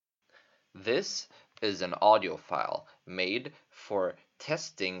This is an audio file made for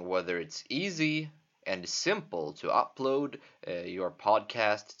testing whether it's easy and simple to upload your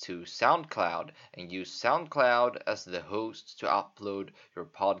podcast to SoundCloud and use SoundCloud as the host to upload your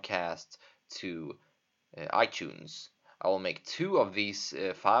podcast to iTunes. I will make two of these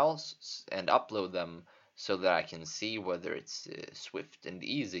files and upload them so that I can see whether it's swift and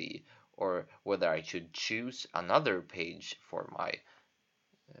easy or whether I should choose another page for my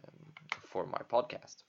podcast.